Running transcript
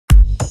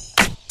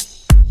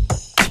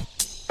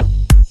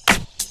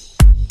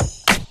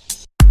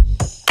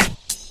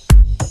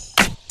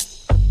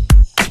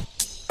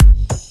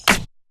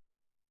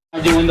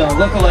We're doing the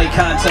lookalike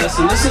contest,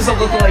 and this is a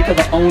lookalike of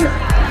the owner,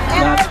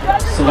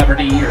 not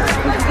celebrity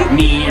or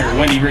me or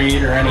Wendy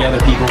Reed or any other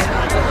people.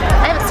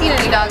 I haven't seen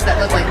any dogs that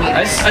look like me.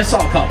 I saw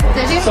a couple.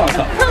 Did you? Saw a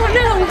couple. Oh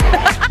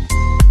no!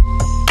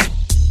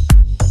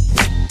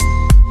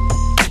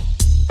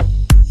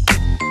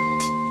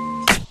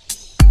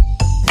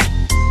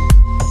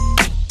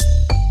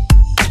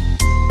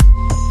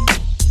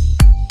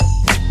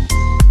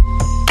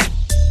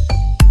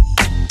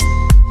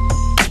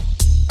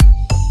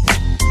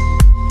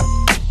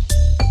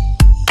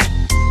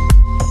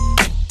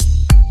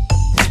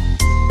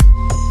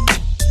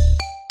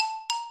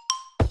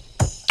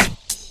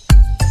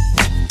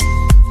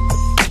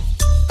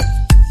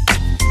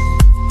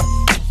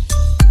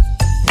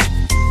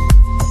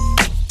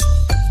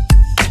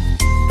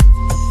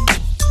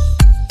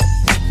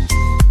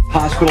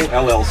 Hospital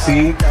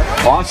LLC,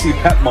 Aussie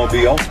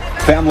Petmobile,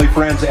 Family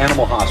Friends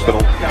Animal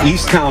Hospital,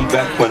 Easttown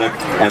Vet Clinic,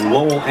 and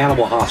Lowell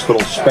Animal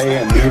Hospital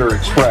Spay and Neuter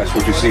Express,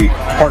 which you see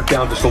parked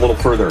down just a little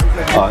further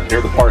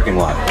near the parking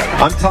lot.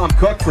 I'm Tom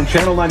Cook from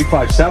Channel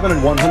 95.7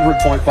 and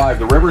 100.5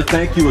 The River.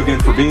 Thank you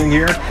again for being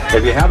here.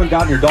 If you haven't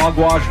gotten your dog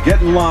washed,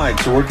 get in line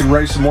so we can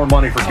raise some more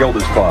money for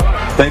Gilda's Club.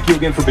 Thank you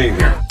again for being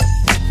here.